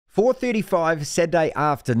4:35 Saturday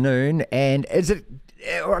afternoon, and is it?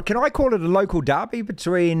 Can I call it a local derby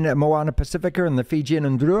between Moana Pasifika and the Fijian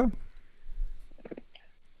Drua?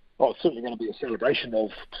 Well, it's certainly going to be a celebration of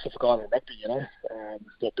Pacific Island rugby,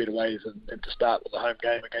 what better ways than to start with a home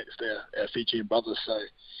game against our Fijian brothers. So,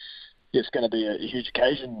 yeah, it's going to be a huge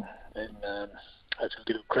occasion, and hopefully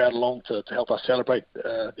get a crowd along to help us celebrate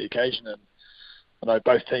the occasion. And I know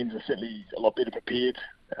both teams are certainly a lot better prepared.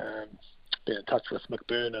 Been in touch with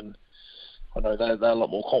McBurn, and I know they're a lot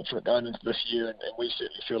more confident going into this year, and we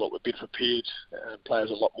certainly feel like we're better prepared. Players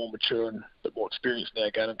are a lot more mature and a bit more experienced now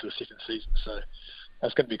going into the second season. So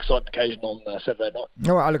that's going to be an exciting occasion on Saturday night.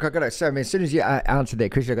 Oh, look, I've got to say, as soon as you answered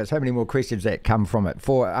that question, I've got so many more questions that come from it.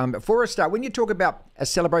 For a start, when you talk about a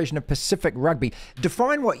celebration of Pacific rugby,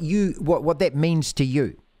 define what that means to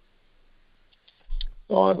you.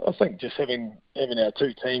 Well, I think just having our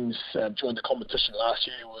two teams join the competition last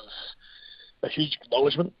year was a huge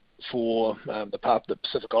acknowledgement for the part that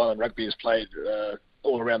Pacific Island rugby has played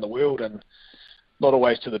all around the world, and not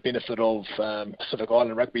always to the benefit of Pacific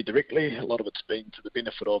Island rugby directly. A lot of it's been to the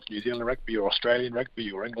benefit of New Zealand rugby or Australian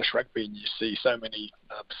rugby or English rugby, and you see so many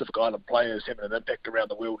Pacific Island players having an impact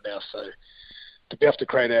around the world now. So to be able to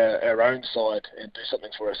create our own side and do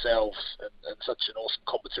something for ourselves in such an awesome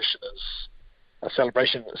competition is a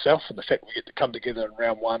celebration in itself, and the fact we get to come together in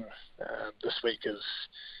round one this week is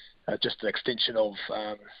just an extension of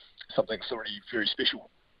something that's already very special.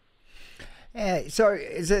 So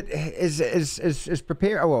is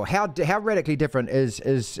prepare? Well, how radically different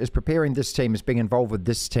is preparing this team, as being involved with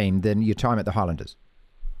this team, than your time at the Highlanders?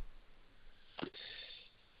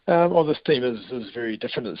 Well, this team is very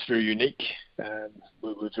different. It's very unique.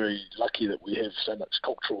 We're very lucky that we have so much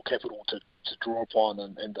cultural capital to draw upon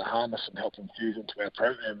and to harness and help infuse into our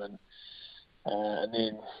program, and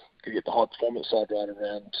then to get the high performance side right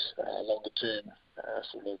around longer term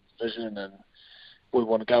sort of vision and where we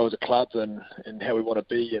want to go as a club and how we want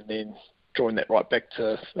to be, and then drawing that right back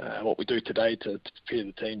to what we do today to prepare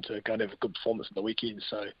the team to go and have a good performance in the weekend.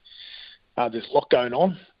 So there's a lot going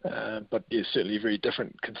on, but yeah, certainly very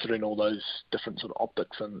different considering all those different sort of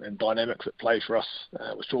optics and dynamics at play for us,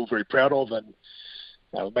 which we're all very proud of, and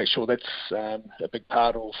we'll make sure that's a big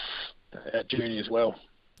part of our journey as well.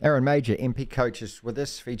 Aaron Mauger, MP coach, is with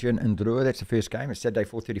us. Fijian Drua. That's the first game. It's Saturday,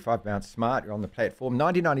 4:35. Mount Smart. You're on the platform.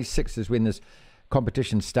 1996 is when this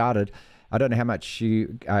competition started. I don't know how much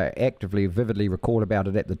you actively, vividly recall about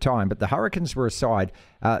it at the time, but the Hurricanes were a side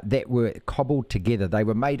that were cobbled together. They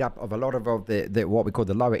were made up of a lot of the what we call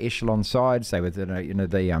the lower echelon sides. They were, the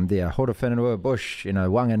Horowhenua, Bush,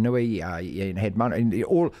 Wanganui, had money,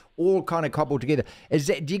 all kind of cobbled together.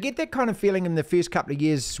 Do you get that kind of feeling in the first couple of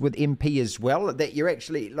years with MP as well, that you're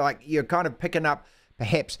actually you're kind of picking up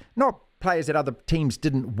perhaps not players that other teams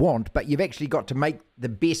didn't want, but you've actually got to make the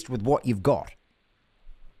best with what you've got?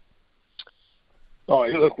 Oh,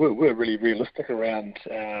 look, we're really realistic around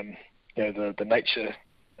the nature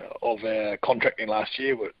of our contracting last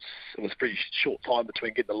year. It was a pretty short time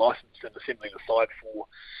between getting the licence and assembling the side for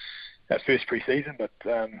our first pre-season, but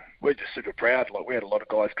we're just super proud. We had a lot of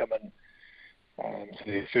guys come in to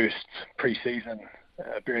their first pre-season.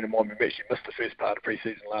 Bearing in mind we actually missed the first part of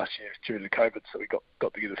pre-season last year due to COVID, so we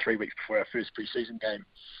got together 3 weeks before our first pre-season game.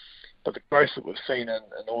 But the growth that we've seen in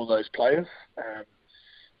all those players,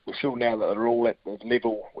 we feel now that they're all at the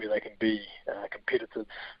level where they can be competitive,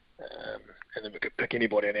 and then we could pick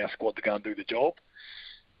anybody in our squad to go and do the job.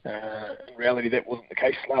 In reality, that wasn't the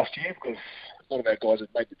case last year because a lot of our guys had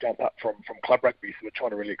made the jump up from club rugby, so we're trying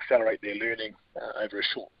to really accelerate their learning over a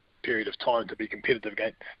short period of time to be competitive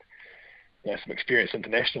against some experienced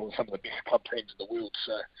internationals and some of the best club teams in the world.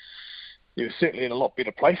 So it was certainly in a lot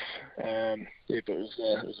better place. But it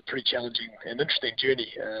was a pretty challenging and interesting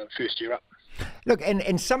journey first year up. Look,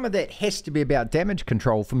 and some of that has to be about damage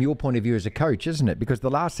control from your point of view as a coach, isn't it? Because the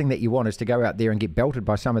last thing that you want is to go out there and get belted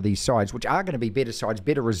by some of these sides, which are going to be better sides,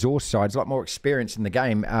 better resource sides, a lot more experience in the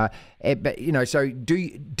game. But so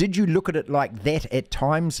did you look at it like that at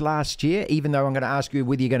times last year? Even though I'm going to ask you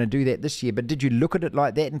whether you're going to do that this year, but did you look at it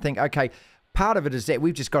like that and think, okay, part of it is that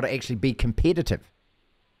we've just got to actually be competitive?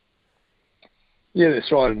 Yeah,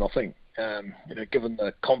 that's right, and I think given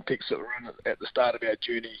the context that we're in at the start of our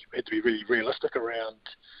journey, we had to be really realistic around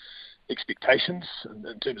expectations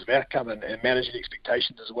in terms of outcome and managing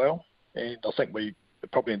expectations as well. And I think we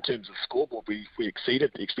probably in terms of scoreboard, we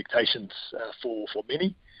exceeded the expectations for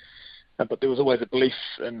many. But there was always a belief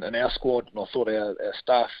in our squad, and I thought our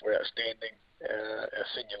staff were outstanding, our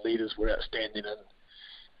senior leaders were outstanding,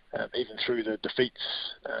 and even through the defeats,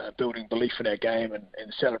 building belief in our game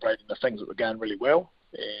and celebrating the things that were going really well.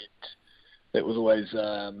 And that was always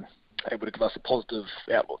able to give us a positive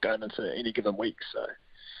outlook going into any given week. So,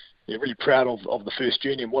 yeah, really proud of the first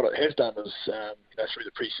journey, and what it has done is, through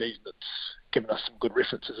the pre-season, it's given us some good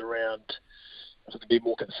references around if we can be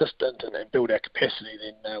more consistent and build our capacity,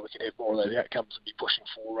 then we can have more of those outcomes and be pushing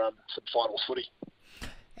for some finals footy.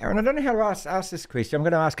 Aaron, I don't know how to ask this question. I'm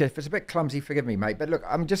going to ask it. If it's a bit clumsy, forgive me, mate. But look,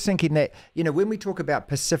 I'm just thinking that, when we talk about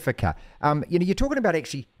Pasifika, you're talking about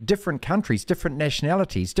actually different countries, different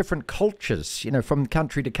nationalities, different cultures, from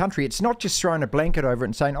country to country. It's not just throwing a blanket over it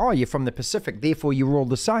and saying, oh, you're from the Pacific, therefore you're all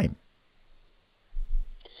the same.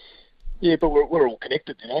 Yeah, but we're all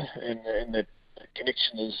connected, and the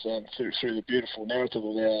connection is through the beautiful narrative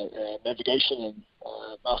of our navigation and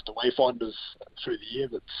master wayfinders through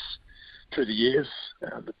the years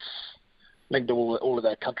that's linked all of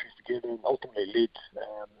our countries together and ultimately led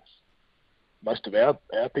most of our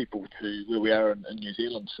people to where we are in New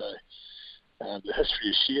Zealand. So the history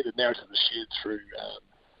is shared, the narrative is shared through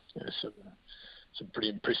some pretty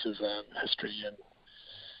impressive history and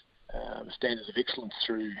standards of excellence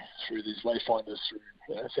through these wayfinders through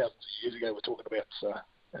thousands of years ago we're talking about. So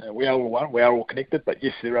we are all one, we are all connected, but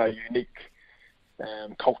yes, there are unique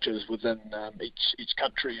cultures within each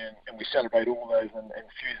country, and we celebrate all those and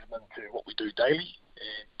fuse them into what we do daily.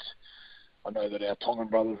 And I know that our Tongan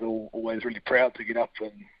brothers are always really proud to get up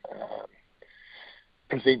and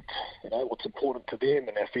present what's important to them,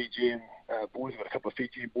 and our Fijian boys, we've got a couple of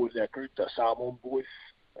Fijian boys in our group, our Samoan boys.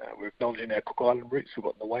 We're acknowledging our Cook Island roots. We've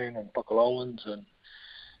got Niuean and Pakalolans,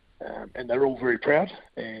 and they're all very proud.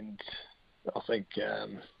 And I think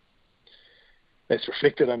that's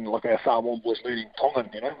reflected in like our Samoan boys learning Tongan.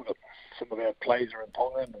 We've got some of our plays are in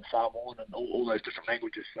Tongan and Samoan and all those different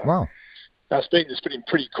languages. So wow. It's been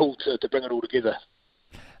pretty cool to bring it all together.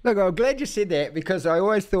 Look, I'm glad you said that, because I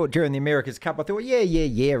always thought during the America's Cup, I thought,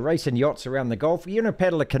 yeah, racing yachts around the Gulf. You're going to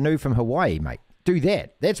paddle a canoe from Hawaii, mate. Do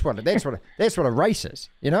that. That's what a race is,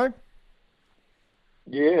 Yeah,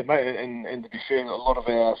 mate, and to be fair, a lot of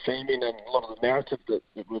our theming and a lot of the narrative that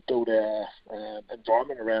we've built our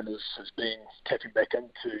environment around has been tapping back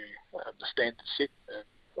into the standard set, and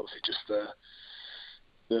obviously just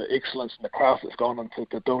the excellence and the craft that's gone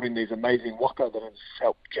into building these amazing waka that has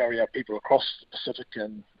helped carry our people across the Pacific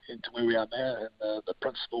and into where we are now, and the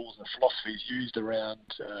principles and philosophies used around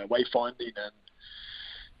wayfinding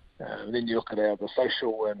and then you look at the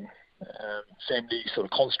social and family sort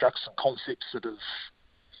of constructs and concepts that have,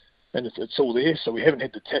 and it's all there. So we haven't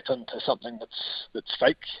had to tap into something that's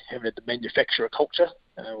fake. Haven't had to manufacture a culture.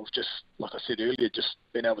 We've just, like I said earlier, just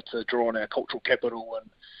been able to draw on our cultural capital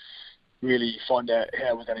and really find out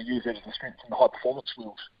how we're going to use that as a strength in the high performance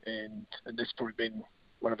world. And that's probably been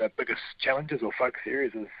one of our biggest challenges or focus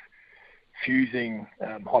areas, is fusing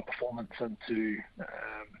high performance into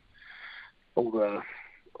all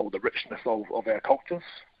the richness of our cultures,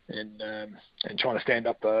 and trying to stand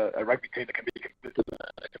up a rugby team that can be competitive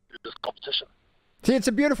in this competition. See, it's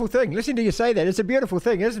a beautiful thing. Listening to you say that, it's a beautiful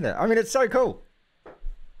thing, isn't it? I mean, it's so cool.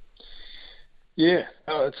 Yeah,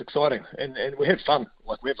 it's exciting, and we have fun.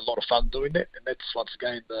 Like, we have a lot of fun doing that, and that's once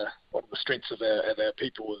again one of the strengths of our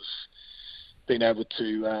people, is being able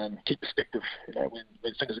to keep perspective. When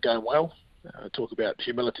things are going well. Talk about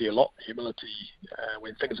humility a lot. Humility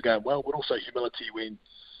when things are going well, but also humility when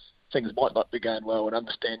things might not be going well, and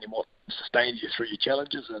understanding what sustains you through your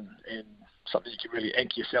challenges and something you can really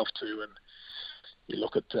anchor yourself to. And you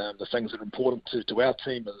look at the things that are important to our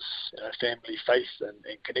team as family, faith,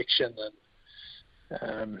 and connection.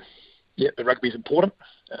 And the rugby is important,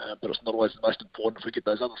 but it's not always the most important. If we get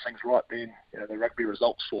those other things right, then the rugby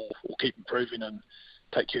results will keep improving and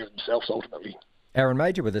take care of themselves ultimately. Aaron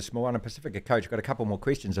Mauger with us, Moana Pasifika coach. Got a couple more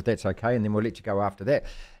questions, if that's okay, and then we'll let you go after that.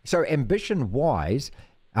 So, ambition-wise,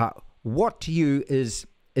 what to you is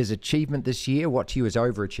achievement this year? What to you is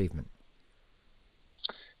overachievement?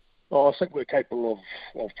 Well, I think we're capable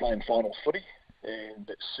of playing finals footy, and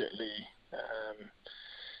that's certainly,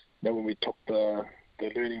 when we took the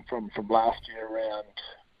learning from last year around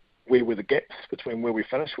where were the gaps between where we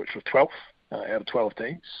finished, which was 12th out of 12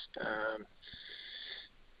 teams.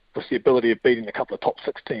 With the ability of beating a couple of top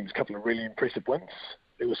 6 teams, a couple of really impressive wins.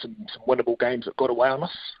 There were some winnable games that got away on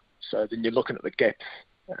us. So then you're looking at the gaps.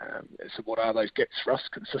 So what are those gaps for us?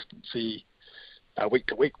 Consistency week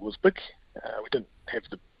to week was big. We didn't have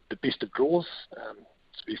the best of draws.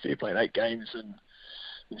 To be fair, playing 8 games in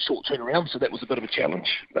short turnaround, so that was a bit of a challenge.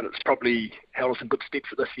 But it's probably held us in good stead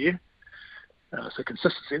for this year. So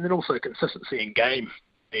consistency, and then also consistency in game,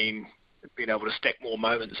 being able to stack more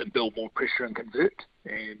moments and build more pressure and convert.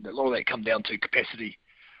 And a lot of that come down to capacity.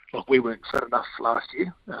 Like, we weren't fit enough last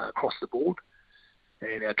year across the board.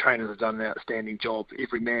 and our trainers have done an outstanding job.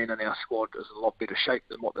 Every man in our squad is in a lot better shape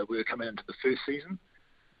than what they were coming into the first season.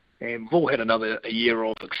 And we've all had a year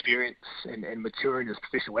of experience and maturing as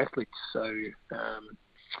professional athletes. So,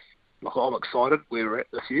 I'm excited where we're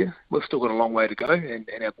at this year. We've still got a long way to go, and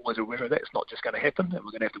our boys are aware of that. It's not just going to happen, and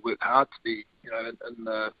we're going to have to work hard to be, in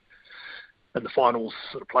the finals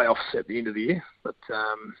sort of playoffs at the end of the year. But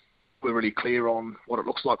we're really clear on what it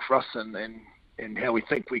looks like for us and how we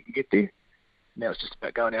think we can get there. Now it's just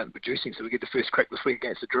about going out and producing, so we get the first crack this week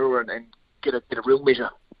against the Drua and get a real measure.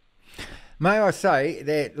 May I say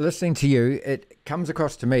that listening to you, it comes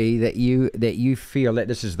across to me that you feel that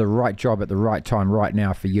this is the right job at the right time right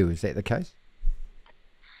now for you. Is that the case?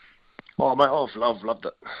 Oh, mate, I've loved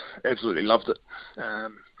it. Absolutely loved it.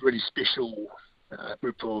 Really special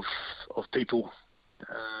group of people,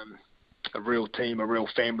 a real team, a real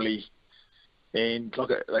family, and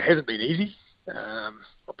it hasn't been easy.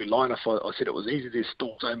 I'd be lying if I said it was easy. There's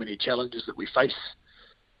still so many challenges that we face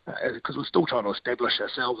because we're still trying to establish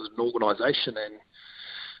ourselves as an organisation and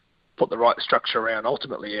put the right structure around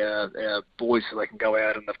ultimately our boys so they can go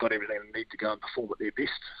out and they've got everything they need to go and perform at their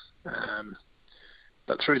best.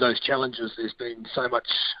 But through those challenges, there's been so much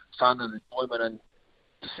fun and enjoyment, and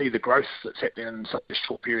to see the growth that's happening in such a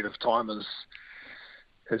short period of time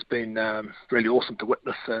has been really awesome to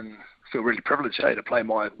witness, and feel really privileged to play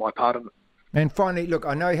my part in it. And finally, look,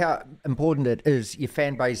 I know how important it is, your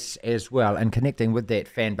fan base as well, and connecting with that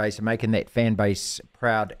fan base and making that fan base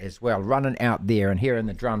proud as well. Running out there and hearing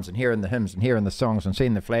the drums and hearing the hymns and hearing the songs and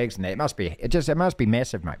seeing the flags and that, it must be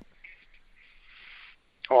massive, mate.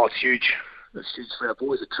 Oh, it's huge. It's huge for our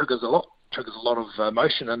boys. It triggers a lot of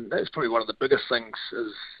emotion, and that's probably one of the biggest things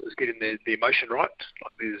is getting the emotion right.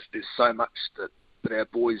 Like there's so much that our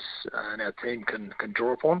boys and our team can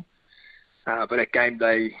draw upon. But at game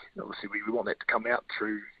day, obviously we want that to come out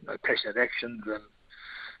through passionate actions and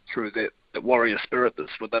through that warrior spirit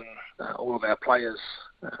that's within all of our players,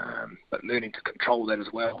 but learning to control that as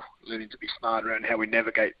well, learning to be smart around how we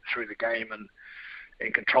navigate through the game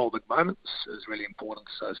and control big moments is really important.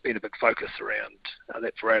 So it's been a big focus around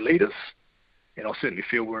that for our leaders, and I certainly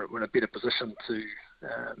feel we're in a better position to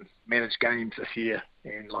manage games this year,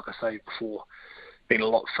 and like I say before, being a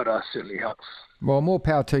lot fitter certainly helps. Well, more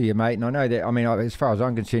power to you, mate. And I know that, as far as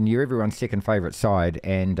I'm concerned, you're everyone's second favourite side,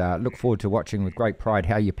 and look forward to watching with great pride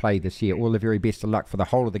how you play this year. All the very best of luck for the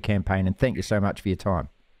whole of the campaign, and thank you so much for your time.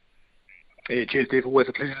 Yeah, cheers, Dave. Always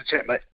a pleasure to chat, mate.